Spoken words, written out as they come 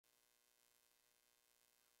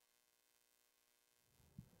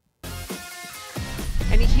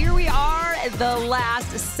the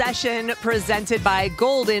last session presented by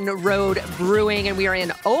Golden Road Brewing, and we are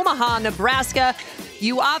in Omaha, Nebraska.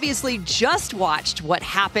 You obviously just watched what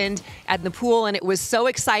happened at the pool, and it was so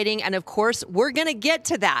exciting, and of course, we're going to get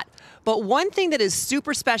to that. But one thing that is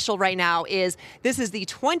super special right now is this is the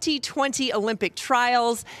 2020 Olympic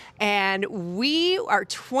trials, and we are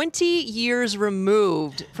 20 years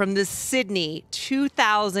removed from the Sydney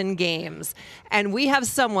 2000 games. And we have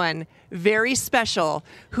someone very special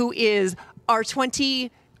who is our 2000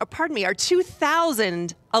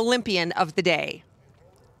 Olympian of the day.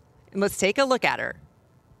 And let's take a look at her.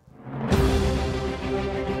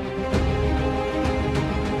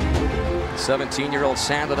 Seventeen-year-old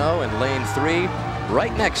Sandeno in lane 3,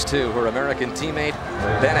 right next to her American teammate,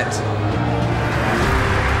 Bennett.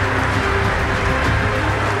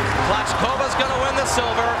 Klotchkova's going to win the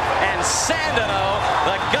silver, and Sandeno,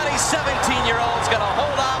 the gutty 17-year-old, is going to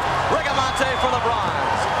hold off Rigamonte for the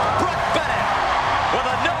bronze. Brooke Bennett, with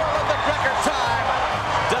a new Olympic record time,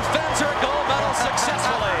 defends her gold medal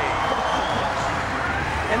successfully.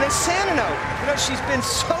 And then Sandeno, you know, she's been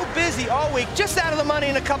so busy all week, just out of the money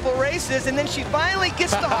in a couple races, and then she finally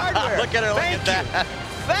gets the hardware. Look at her, look at that.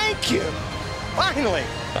 Thank you. Finally.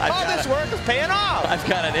 All this work is paying off. I've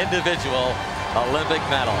got an individual Olympic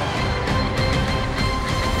medal.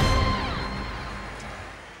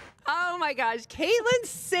 Oh my gosh, Kaitlin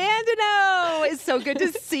Sandeno! It's so good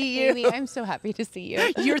to see you. Amy, I'm so happy to see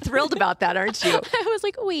you. You're thrilled about that, aren't you? I was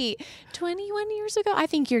like, wait, 21 years ago? I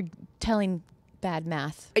think you're telling bad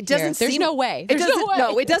math. It doesn't There's seem, no way.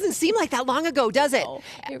 No, it doesn't seem like that long ago, does it? No,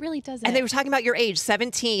 it really doesn't. And they were talking about your age,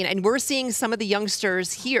 17, and we're seeing some of the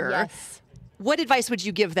youngsters here. Yes. What advice would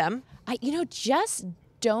you give them? Just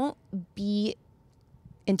don't be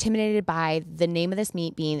intimidated by the name of this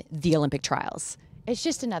meet being the Olympic trials. It's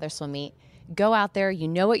just another swim meet. Go out there, you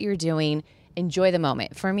know what you're doing. Enjoy the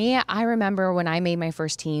moment. For me, I remember when I made my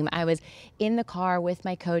first team, I was in the car with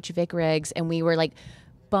my coach, Vic Riggs, and we were like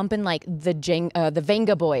bumping like the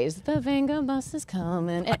Venga boys. The Venga bus is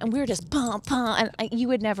coming. And we were just bump. And you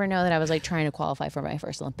would never know that I was like trying to qualify for my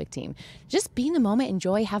first Olympic team. Just be in the moment,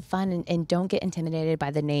 enjoy, have fun, and don't get intimidated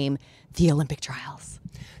by the name, the Olympic trials.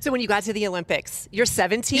 So when you got to the Olympics, you're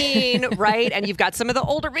 17, right? And you've got some of the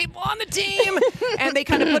older people on the team, and they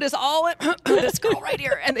kind of put us all in, this girl right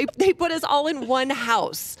here, and they put us all in one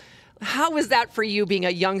house. How was that for you being a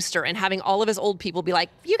youngster and having all of us old people be like,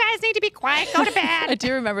 you guys need to be quiet, go to bed? I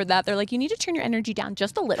do remember that. They're like, you need to turn your energy down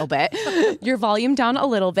just a little bit, your volume down a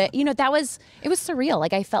little bit. You know, it was surreal.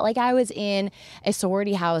 Like I felt like I was in a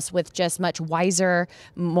sorority house with just much wiser,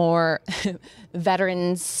 more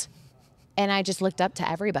veterans. And I just looked up to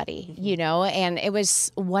everybody, you know, and it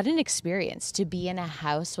was what an experience to be in a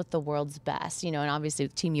house with the world's best, you know, and obviously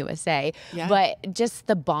Team USA, but just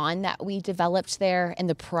the bond that we developed there and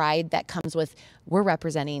the pride that comes with we're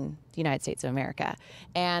representing the United States of America.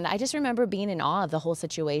 And I just remember being in awe of the whole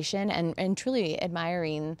situation and truly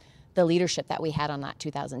admiring the leadership that we had on that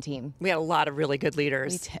 2000 team. We had a lot of really good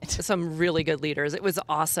leaders. We did. Some really good leaders. It was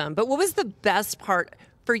awesome. But what was the best part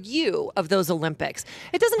for you of those Olympics?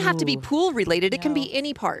 It doesn't have to be pool related. It can be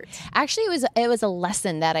any part. Actually, it was a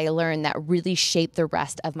lesson that I learned that really shaped the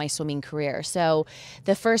rest of my swimming career. So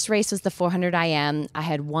the first race was the 400 IM. I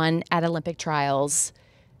had won at Olympic trials.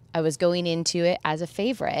 I was going into it as a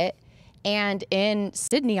favorite. And in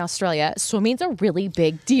Sydney, Australia, swimming's a really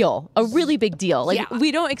big deal. Like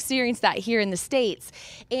we don't experience that here in the States.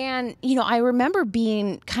 And, you know, I remember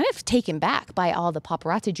being kind of taken back by all the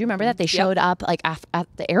paparazzi. Do you remember that? They showed up like at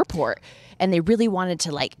the airport and they really wanted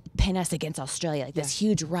to like pin us against Australia, like this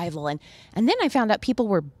huge rival. And then I found out people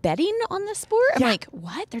were betting on the sport. I'm like,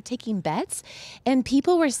 what? They're taking bets? And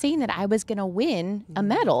people were saying that I was going to win a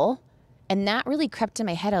medal. And that really crept in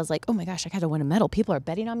my head. I was like, oh my gosh, I got to win a medal. People are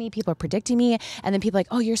betting on me. People are predicting me. And then people are like,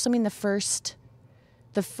 oh, you're swimming the first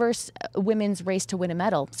women's race to win a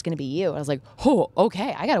medal. It's going to be you. I was like, oh,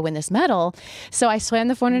 okay, I got to win this medal. So I swam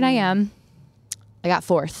the 400 IM. I got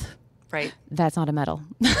 4th. Right. That's not a medal.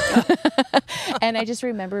 And I just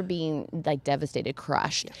remember being like devastated,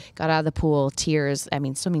 crushed. Got out of the pool, tears. I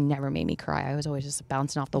mean, swimming never made me cry. I was always just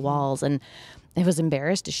bouncing off the walls. And I was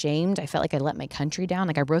embarrassed, ashamed. I felt like I let my country down.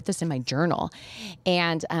 Like I wrote this in my journal.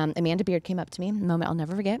 And Amanda Beard came up to me, a moment I'll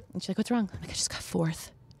never forget. And she's like, what's wrong? I'm like, I just got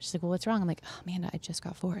 4th. She's like, well, what's wrong? I'm like, oh, Amanda, I just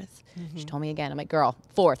got 4th. She told me again. I'm like, girl,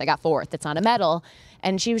 4th. I got 4th. It's not a medal.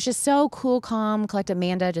 And she was just so cool, calm, collected.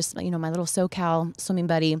 Amanda, just, you know, my little SoCal swimming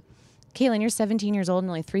buddy. Kaitlin, you're 17 years old and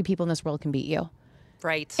only 3 people in this world can beat you.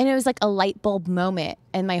 Right. And it was like a light bulb moment.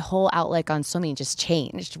 And my whole outlook on swimming just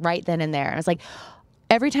changed right then and there. I was like,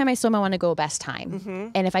 every time I swim, I want to go best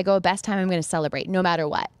time. And if I go best time, I'm going to celebrate no matter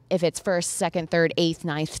what. If it's first, second, third, eighth,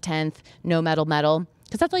 ninth, 10th, no medal.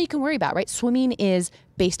 Because that's all you can worry about, right? Swimming is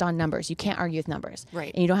based on numbers. You can't argue with numbers.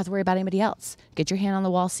 Right. And you don't have to worry about anybody else. Get your hand on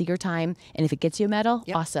the wall, see your time. And if it gets you a medal,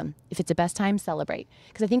 awesome. If it's a best time, celebrate.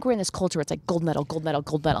 Because I think we're in this culture where it's like gold medal, gold medal,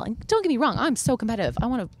 gold medal. And don't get me wrong, I'm so competitive. I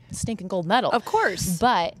want a stinking gold medal. Of course.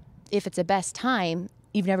 But if it's a best time,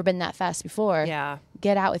 you've never been that fast before,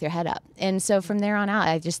 get out with your head up. And so from there on out,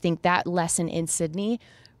 I just think that lesson in Sydney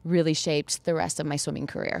really shaped the rest of my swimming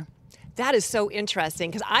career. That is so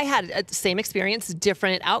interesting because I had the same experience,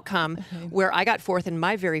 different outcome, where I got fourth in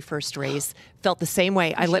my very first race, felt the same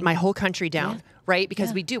way. I let my whole country down, right?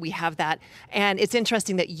 Because we have that. And it's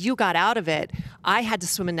interesting that you got out of it. I had to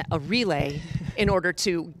swim in a relay in order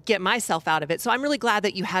to get myself out of it. So I'm really glad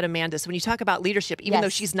that you had Amanda. So when you talk about leadership, even though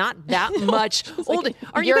she's not that much older,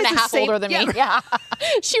 are you a year and a half older than me? Yeah.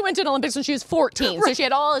 She went to the Olympics when she was 14, so she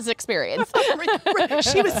had all his experience.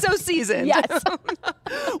 She was so seasoned. Yes.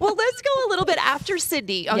 Well, let's go a little bit after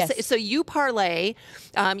Sydney. So you parlay,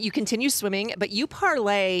 you continue swimming, but you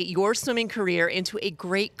parlay your swimming career into a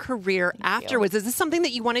great career afterwards. Is this something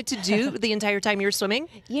that you wanted to do the entire time you were swimming?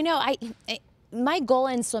 You know, my goal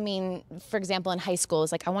in swimming, for example, in high school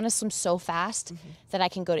is like, I want to swim so fast that I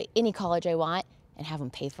can go to any college I want and have them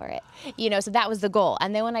pay for it. You know, so that was the goal.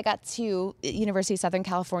 And then when I got to University of Southern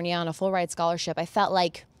California on a full ride scholarship, I felt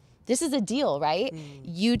like this is a deal, right?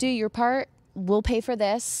 You do your part, we'll pay for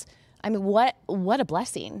this. I mean, what a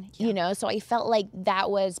blessing, you know? So I felt like that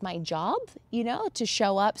was my job, you know, to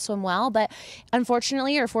show up, swim well. But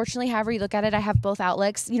unfortunately, or fortunately, however you look at it, I have both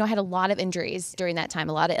outlooks. You know, I had a lot of injuries during that time,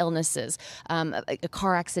 a lot of illnesses, a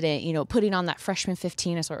car accident, you know, putting on that freshman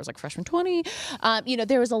 15, I swear it was like freshman 20. You know,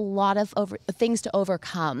 there was a lot of things to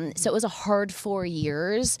overcome. So it was a hard 4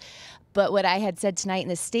 years. But what I had said tonight in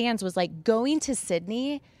the stands was like going to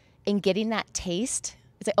Sydney and getting that taste.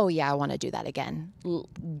 It's like, oh yeah, I want to do that again.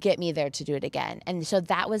 Get me there to do it again. And so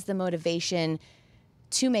that was the motivation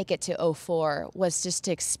to make it to 04, was just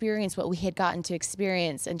to experience what we had gotten to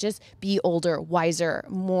experience and just be older, wiser,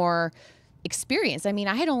 more experienced. I mean,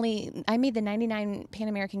 I made the 99 Pan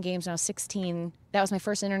American Games when I was 16. That was my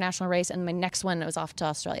first international race. And my next one, I was off to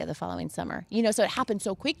Australia the following summer. You know, so it happened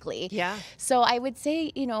so quickly. Yeah. So I would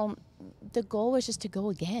say, you know, the goal was just to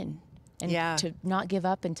go again and to not give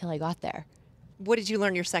up until I got there. What did you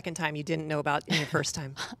learn your second time you didn't know about in your first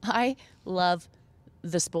time? I love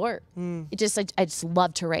the sport. I just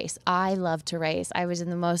love to race. I love to race. I was in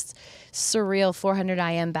the most surreal 400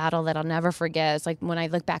 IM battle that I'll never forget. It's like when I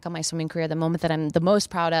look back on my swimming career, the moment that I'm the most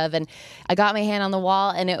proud of. And I got my hand on the wall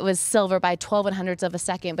and it was silver by 12/100ths of a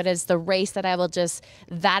second. But it's the race that I will just,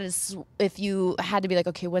 that is, if you had to be like,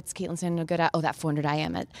 okay, what's Kaitlin Sandeno good at? Oh, that 400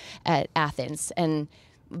 IM at Athens. And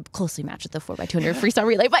closely matched with the 4x200 freestyle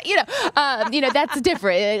relay, but you know that's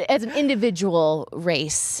different as an individual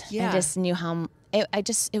race. I just knew how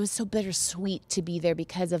it was so bittersweet to be there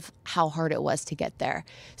because of how hard it was to get there.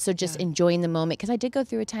 So just enjoying the moment, because I did go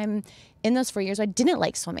through a time in those 4 years I didn't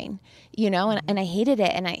like swimming, you know, and I hated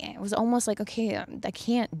it, and I was almost like, okay, I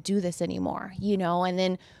can't do this anymore, you know. And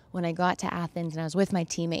then when I got to Athens and I was with my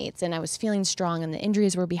teammates and I was feeling strong and the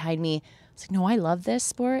injuries were behind me, I was like, no, I love this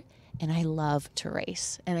sport. And I love to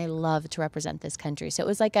race, and I love to represent this country. So it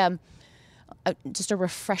was like just a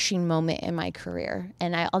refreshing moment in my career.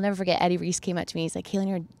 And I'll never forget, Eddie Reese came up to me. He's like, Kaitlin,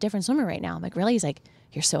 you're a different swimmer right now. I'm like, really? He's like,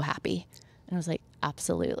 you're so happy. And I was like,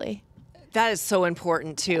 absolutely. That is so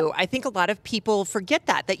important too. I think a lot of people forget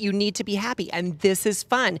that you need to be happy, and this is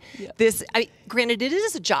fun. Granted, it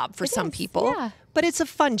is a job for some people, but it's a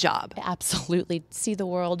fun job. Absolutely. See the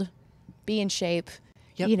world, be in shape.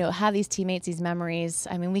 You know, have these teammates, these memories.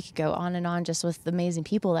 I mean, we could go on and on just with the amazing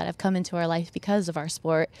people that have come into our life because of our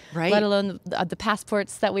sport, let alone the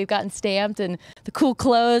passports that we've gotten stamped and the cool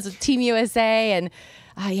clothes of Team USA. And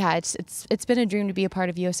it's been a dream to be a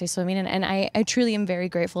part of USA Swimming. And I truly am very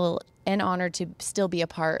grateful and honored to still be a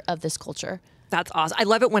part of this culture. That's awesome. I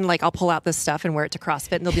love it when like I'll pull out this stuff and wear it to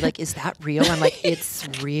CrossFit and they'll be like, is that real? I'm like, it's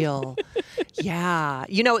real. Yeah.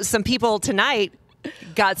 You know, some people tonight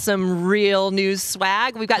got some real news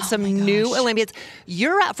swag. We've got some new Olympians.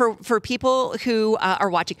 You're out for people who are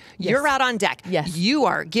watching. You're out on deck. Yes. You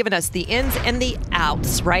are giving us the ins and the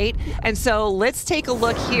outs, right? And so let's take a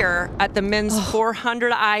look here at the men's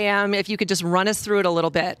 400 IM. If you could just run us through it a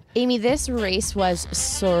little bit. Amy, this race was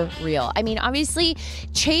surreal. I mean, obviously,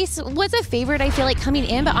 Chase was a favorite, I feel like, coming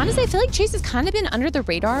in. But honestly, I feel like Chase has kind of been under the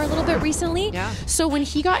radar a little bit recently. Yeah. So when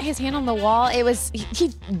he got his hand on the wall, it was he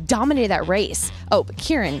dominated that race. Oh, but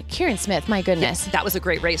Kieran Smith, my goodness. That was a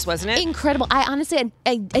great race, wasn't it? Incredible. I honestly,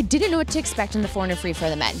 I didn't know what to expect in the 400 free for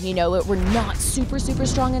the men. You know, we're not super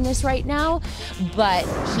strong in this right now, but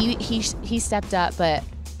he stepped up. But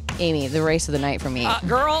Amy, the race of the night for me.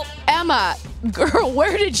 Girl. Emma, girl,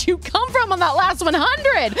 where did you come from on that last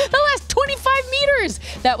 100? The last 25 meters.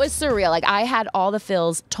 That was surreal. Like, I had all the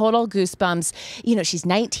feels, total goosebumps. You know, she's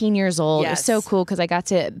 19 years old. Yes. It was so cool because I got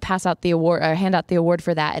to pass out the award, or hand out the award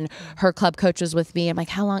for that. And her club coach was with me. I'm like,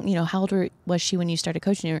 how old was she when you started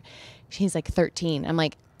coaching her? She's like 13. I'm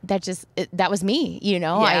like, that was me, you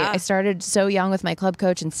know. Yeah. I started so young with my club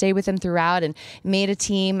coach and stayed with him throughout and made a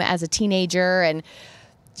team as a teenager. And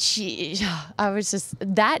I was just,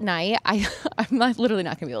 that night, I'm literally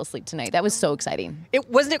not gonna be able to sleep tonight. That was so exciting.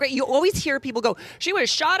 Wasn't it great? You always hear people go, she was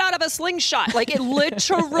shot out of a slingshot. Like, it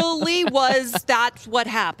literally was, that's what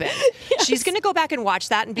happened. Yes. She's gonna go back and watch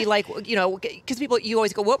that and be like, you know, because you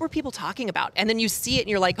always go, what were people talking about? And then you see it and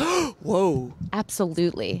you're like, oh, whoa.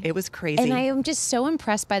 Absolutely. It was crazy. And I am just so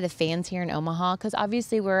impressed by the fans here in Omaha, because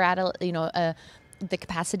obviously we're at the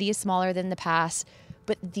capacity is smaller than the past.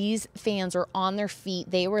 But these fans are on their feet.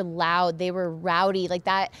 They were loud. They were rowdy. Like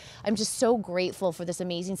that. I'm just so grateful for this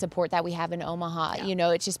amazing support that we have in Omaha. Yeah. You know,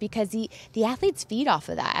 it's just because the athletes feed off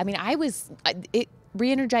of that. I mean, it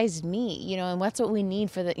re-energized me, you know, and that's what we need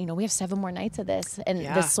for we have 7 more nights of this. And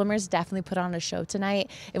the swimmers definitely put on a show tonight.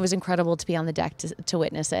 It was incredible to be on the deck to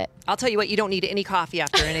witness it. I'll tell you what, you don't need any coffee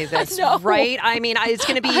after any of this, no. right? I mean, it's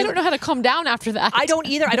going to be... I don't know how to calm down after that. I don't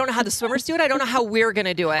either. I don't know how the swimmers do it. I don't know how we're going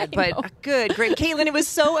to do it, but good, great. Kaitlin, it was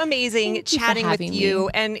so amazing chatting with you,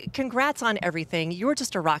 and congrats on everything. You're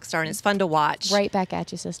just a rock star, and it's fun to watch. Right back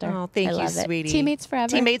at you, sister. Oh, thank you, sweetie. Teammates forever.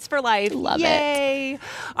 Teammates for life. Love Yay. it.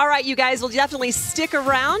 All right, you guys will definitely stick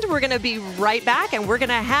around. We're going to be right back, and we're going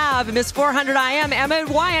to have Miss 400 IM, Emma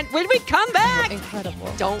Wyatt, when we come back.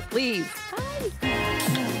 Incredible. Don't leave. Bye.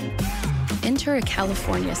 Enter a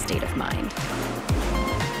California state of mind,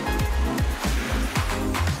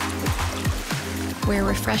 where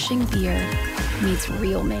refreshing beer meets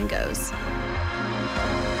real mangoes.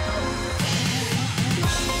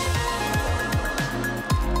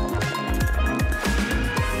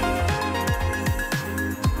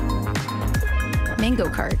 Mango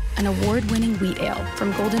Cart, an award-winning wheat ale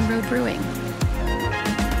from Golden Road Brewing.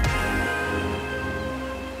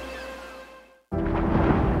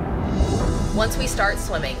 Once we start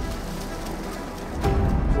swimming,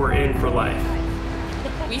 we're in for life.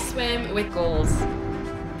 we swim with goals.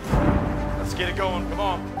 Let's get it going, come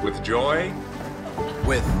on. With joy.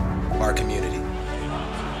 With our community.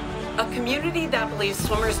 A community that believes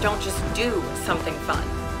swimmers don't just do something fun.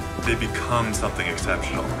 They become something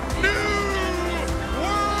exceptional.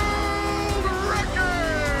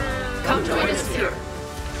 Come join us here,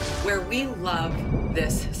 where we love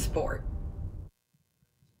this sport.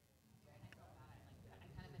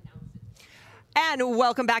 And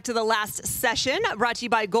welcome back to the last session, brought to you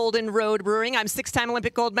by Golden Road Brewing. I'm 6-time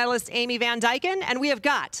Olympic gold medalist Amy Van Dyken, and we have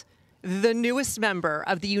got the newest member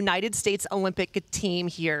of the United States Olympic team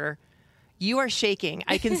here. You are shaking.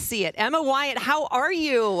 I can see it. Emma Wyatt, how are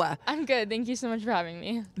you? I'm good. Thank you so much for having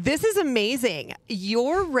me. This is amazing.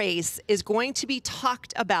 Your race is going to be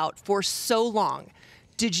talked about for so long.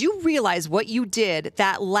 Did you realize what you did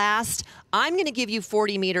that last, I'm going to give you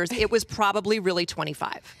 40 meters. It was probably really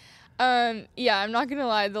 25. Yeah, I'm not going to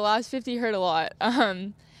lie. The last 50 hurt a lot.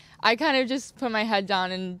 I kind of just put my head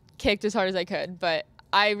down and kicked as hard as I could, but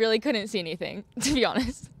I really couldn't see anything, to be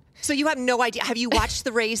honest. So you have no idea. Have you watched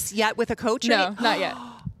the race yet with a coach? No, not yet.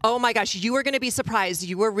 Oh my gosh, you are going to be surprised.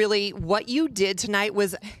 You were really, what you did tonight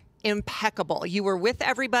was impeccable. You were with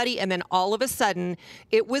everybody, and then all of a sudden,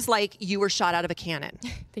 it was like you were shot out of a cannon.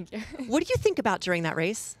 Thank you. What did you think about during that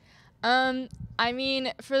race? I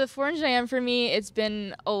mean, for the 400 IM for me, it's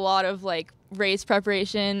been a lot of like race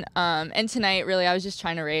preparation. And tonight, really, I was just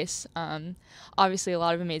trying to race. Obviously, a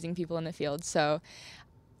lot of amazing people in the field. So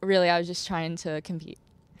really, I was just trying to compete.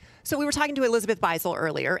 So we were talking to Elizabeth Beisel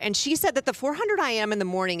earlier, and she said that the 400 IM in the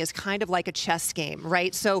morning is kind of like a chess game,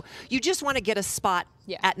 right? So you just want to get a spot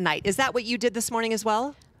at night. Is that what you did this morning as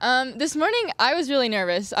well? This morning, I was really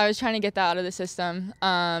nervous. I was trying to get that out of the system.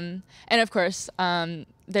 And of course,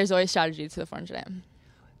 there's always strategy to the 400 IM.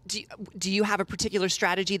 Do you have a particular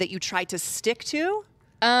strategy that you try to stick to?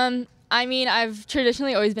 I mean, I've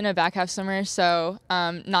traditionally always been a back half swimmer, so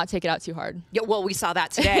not take it out too hard. Yeah, well, we saw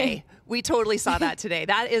that today. We totally saw that today.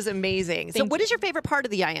 That is amazing. So what is your favorite part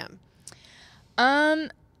of the IM?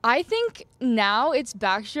 I think now it's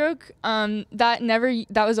backstroke.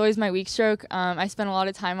 That was always my weak stroke. I spent a lot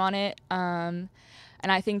of time on it. And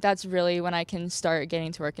I think that's really when I can start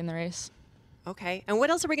getting to work in the race. Okay. And what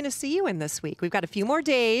else are we going to see you in this week? We've got a few more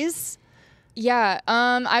days. Yeah,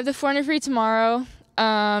 I have the 400 free tomorrow,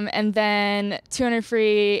 and then 200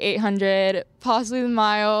 free, 800, possibly the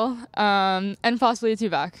mile, and possibly a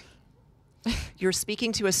 2-back. You're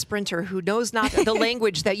speaking to a sprinter who knows not the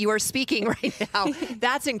language that you are speaking right now.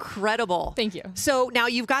 That's incredible. Thank you. So now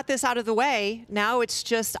you've got this out of the way. Now it's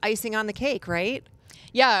just icing on the cake, right?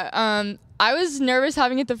 Yeah, I was nervous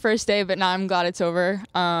having it the first day, but now I'm glad it's over,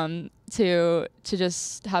 to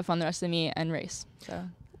just have fun the rest of the meet and race. So.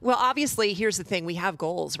 Well, obviously, here's the thing. We have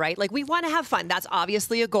goals, right? Like, we want to have fun. That's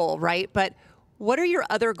obviously a goal, right? But what are your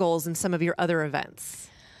other goals in some of your other events?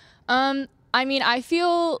 I mean, I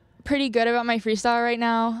feel pretty good about my freestyle right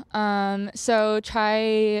now. So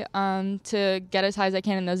try to get as high as I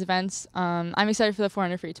can in those events. I'm excited for the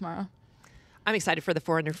 400 free tomorrow. I'm excited for the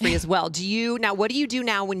 400 free as well. What do you do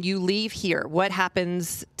now when you leave here? What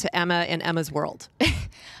happens to Emma in Emma's world?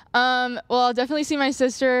 Well, I'll definitely see my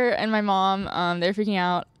sister and my mom. They're freaking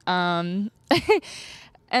out. And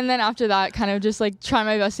then after that, kind of just like try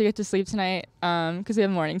my best to get to sleep tonight because we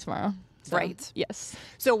have morning tomorrow. So, right. Yes.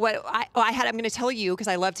 So what I'm going to tell you, because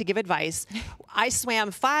I love to give advice. I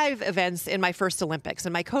swam 5 events in my first Olympics,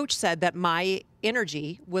 and my coach said that my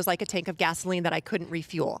energy was like a tank of gasoline that I couldn't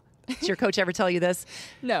refuel. Did your coach ever tell you this?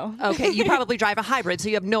 No. Okay, you probably drive a hybrid, so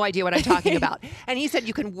you have no idea what I'm talking about. And he said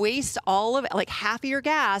you can waste all of, like half of your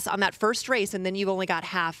gas on that first race, and then you've only got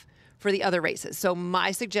half for the other races. So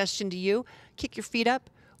my suggestion to you, kick your feet up,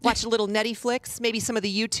 watch a little Netflix, maybe some of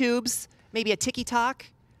the YouTubes, maybe a TikTok,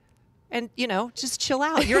 and, just chill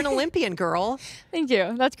out. You're an Olympian, girl. Thank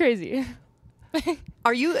you. That's crazy.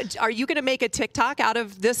 Are you going to make a TikTok out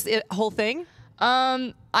of this whole thing?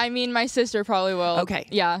 I mean, my sister probably will. Okay.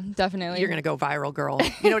 Yeah, definitely. You're going to go viral, girl.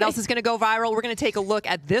 You know what else is going to go viral? We're going to take a look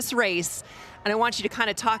at this race, and I want you to kind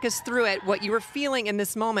of talk us through it, what you were feeling in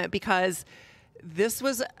this moment, because this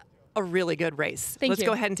was a really good race. Thank you. Let's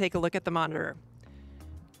go ahead and take a look at the monitor.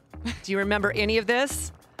 Do you remember any of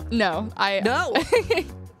this? No. No.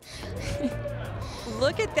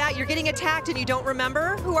 Look at that. You're getting attacked and you don't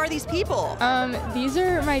remember? Who are these people? These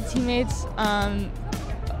are my teammates.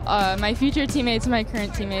 My future teammates and my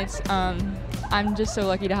current teammates. I'm just so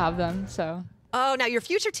lucky to have them. So. Oh, now your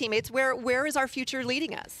future teammates. Where is our future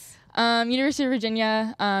leading us? University of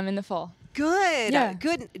Virginia in the fall. Good. Yeah.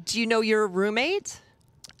 Good. Do you know your roommate?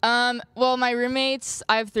 Well, my roommates,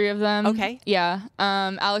 I have 3 of them. Okay. Yeah.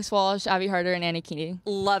 Alex Walsh, Abby Harder, and Annie Keeney.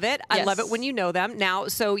 Love it. Yes. I love it when you know them. Now,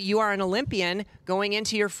 so you are an Olympian going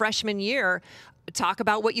into your freshman year. Talk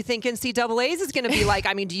about what you think NCAA's is going to be like.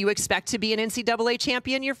 I mean, do you expect to be an NCAA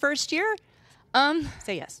champion your first year?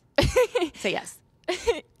 Say yes. Say yes.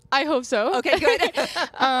 I hope so. Okay, good.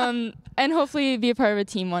 And hopefully be a part of a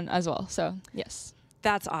team one as well. So, yes.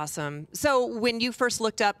 That's awesome. So when you first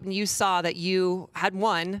looked up and you saw that you had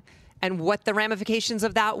won and what the ramifications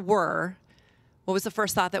of that were, what was the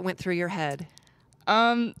first thought that went through your head?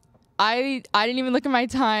 I didn't even look at my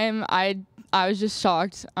time. I was just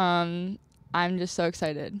shocked. I'm just so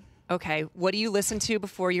excited. Okay. What do you listen to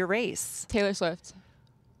before your race? Taylor Swift.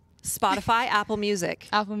 Spotify, Apple Music.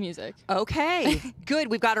 Apple Music. Okay.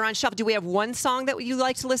 Good. We've got her on shuffle. Do we have one song that you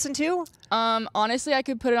like to listen to? Honestly, I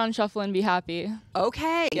could put it on shuffle and be happy.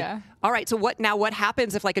 Okay. Yeah. All right. So what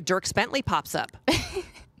happens if like a Dierks Bentley pops up?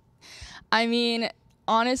 I mean,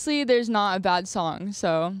 honestly, there's not a bad song,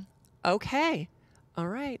 so. Okay. All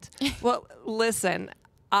right. Well, listen,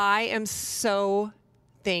 I am so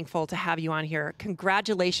thankful to have you on here.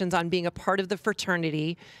 Congratulations on being a part of the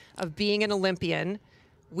fraternity, of being an Olympian.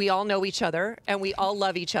 We all know each other and we all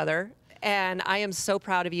love each other. And I am so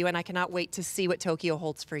proud of you, and I cannot wait to see what Tokyo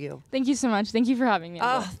holds for you. Thank you so much. Thank you for having me.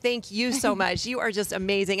 Oh, thank you so much. You are just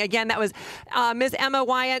amazing. Again, that was Ms. Emma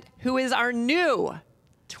Wyatt, who is our new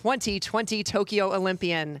 2020 Tokyo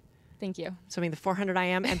Olympian. Thank you. Swimming the 400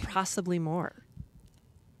 IM and possibly more.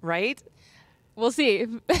 Right? We'll see.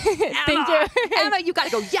 Thank you. Emma, you got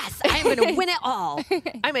to go, yes, I am going to win it all.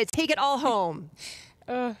 I'm going to take it all home.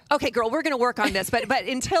 Okay, girl, we're going to work on this. But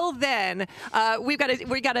until then, we got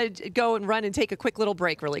to go and run and take a quick little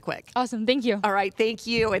break really quick. Awesome. Thank you. All right. Thank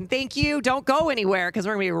you. And thank you. Don't go anywhere because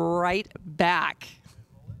we're going to be right back.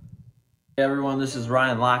 Hey everyone, this is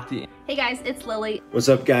Ryan Lochte. Hey guys, it's Lily. What's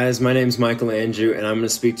up guys? My name's Michael Andrew and I'm going to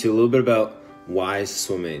speak to you a little bit about why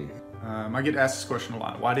swimming. I get asked this question a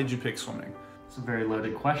lot. Why did you pick swimming? It's a very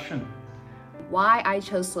loaded question. Why I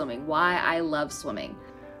chose swimming, why I love swimming.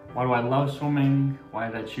 Why do I love swimming? Why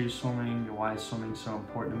did I choose swimming? Why is swimming so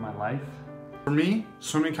important in my life? For me,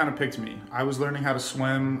 swimming kind of picked me. I was learning how to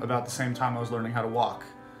swim about the same time I was learning how to walk.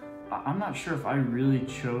 I'm not sure if I really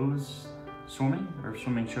chose swimming, or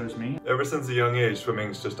swimming chose me. Ever since a young age,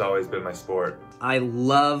 swimming's just always been my sport. I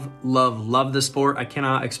love the sport. I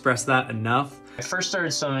cannot express that enough. I first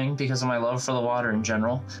started swimming because of my love for the water in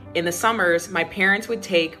general. In the summers, my parents would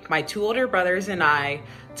take my 2 older brothers and I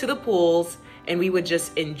to the pools, and we would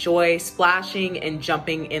just enjoy splashing and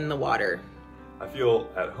jumping in the water. I feel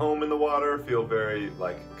at home in the water, feel very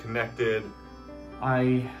connected.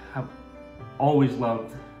 I have always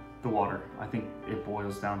loved the water. I think it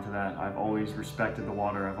boils down to that. I've always respected the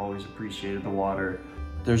water. I've always appreciated the water.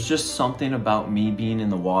 There's just something about me being in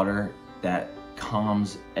the water that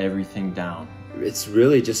calms everything down. It's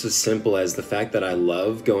really just as simple as the fact that I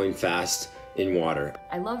love going fast in water.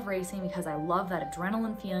 I love racing because I love that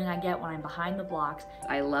adrenaline feeling I get when I'm behind the blocks.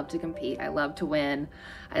 I love to compete. I love to win.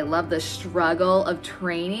 I love the struggle of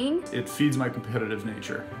training. It feeds my competitive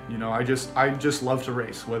nature. You know, I just love to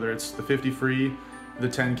race, whether it's the 50 free, the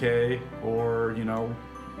 10K, or, you know,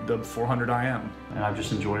 the 400 IM. And I've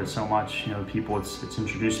just enjoyed it so much. You know, the people it's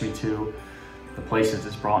introduced me to, the places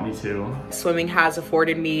it's brought me to. Swimming has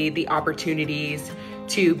afforded me the opportunities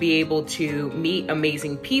to be able to meet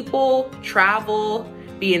amazing people, travel,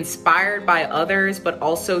 be inspired by others, but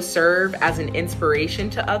also serve as an inspiration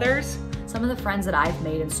to others. Some of the friends that I've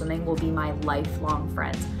made in swimming will be my lifelong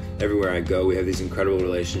friends. Everywhere I go, we have these incredible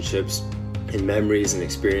relationships and memories and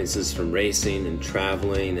experiences from racing and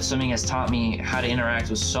traveling. Swimming has taught me how to interact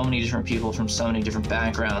with so many different people from so many different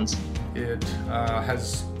backgrounds. It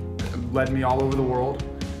has led me all over the world.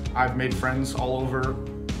 I've made friends all over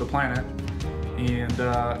the planet,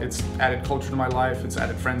 and it's added culture to my life, it's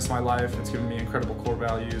added friends to my life, it's given me incredible core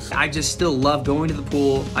values. I just still love going to the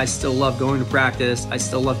pool. I still love going to practice. I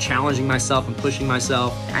still love challenging myself and pushing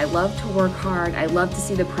myself. I love to work hard. I love to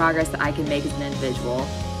see the progress that I can make as an individual.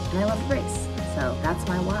 And I love to race. So that's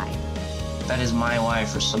my why. That is my why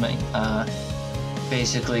for swimming.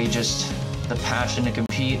 Basically just the passion to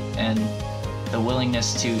compete and the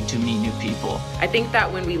willingness to meet new people. I think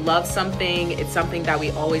that when we love something, it's something that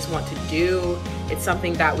we always want to do. It's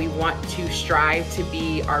something that we want to strive to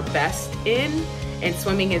be our best in, and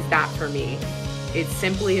swimming is that for me. It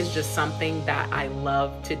simply is just something that I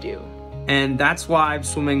love to do. And that's why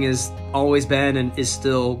swimming has always been and is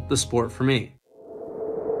still the sport for me.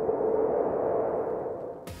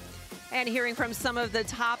 And hearing from some of the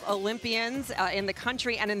top Olympians in the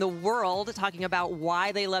country and in the world talking about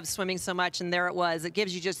why they love swimming so much, and there it was. It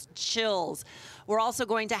gives you just chills. We're also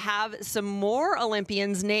going to have some more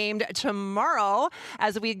Olympians named tomorrow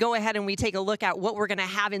as we go ahead and we take a look at what we're going to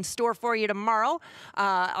have in store for you tomorrow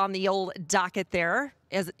on the old docket there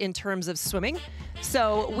as in terms of swimming.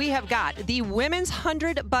 So we have got the women's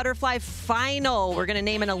 100 butterfly final. We're going to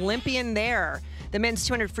name an Olympian there. The men's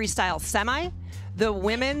 200 freestyle semi, the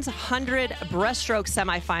women's 100 breaststroke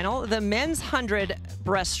semifinal, the men's 100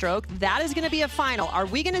 breaststroke. That is going to be a final. Are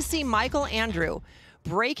we going to see Michael Andrew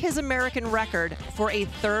break his American record for a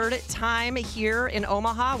 3rd time here in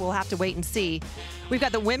Omaha? We'll have to wait and see. We've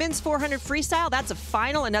got the women's 400 freestyle. That's a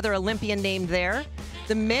final, another Olympian named there.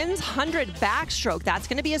 The men's 100 backstroke, that's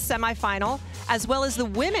going to be a semifinal, as well as the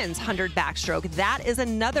women's 100 backstroke. That is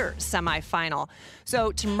another semifinal.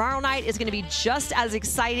 So tomorrow night is going to be just as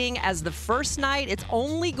exciting as the first night. It's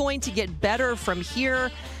only going to get better from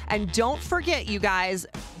here. And don't forget, you guys,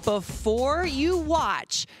 before you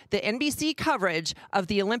watch the NBC coverage of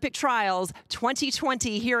the Olympic Trials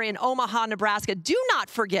 2020 here in Omaha, Nebraska, do not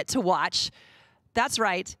forget to watch. That's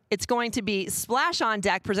right. It's going to be Splash on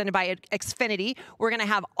Deck presented by Xfinity. We're going to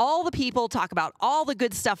have all the people talk about all the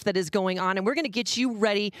good stuff that is going on, and we're going to get you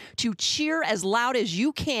ready to cheer as loud as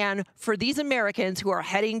you can for these Americans who are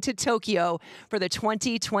heading to Tokyo for the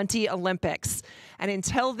 2020 Olympics. And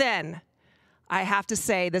until then, I have to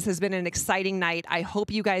say, this has been an exciting night. I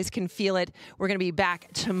hope you guys can feel it. We're going to be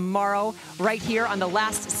back tomorrow right here on The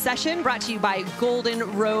Last Session, brought to you by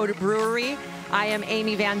Golden Road Brewery. I am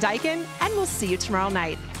Amy Van Dyken, and we'll see you tomorrow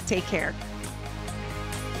night. Take care.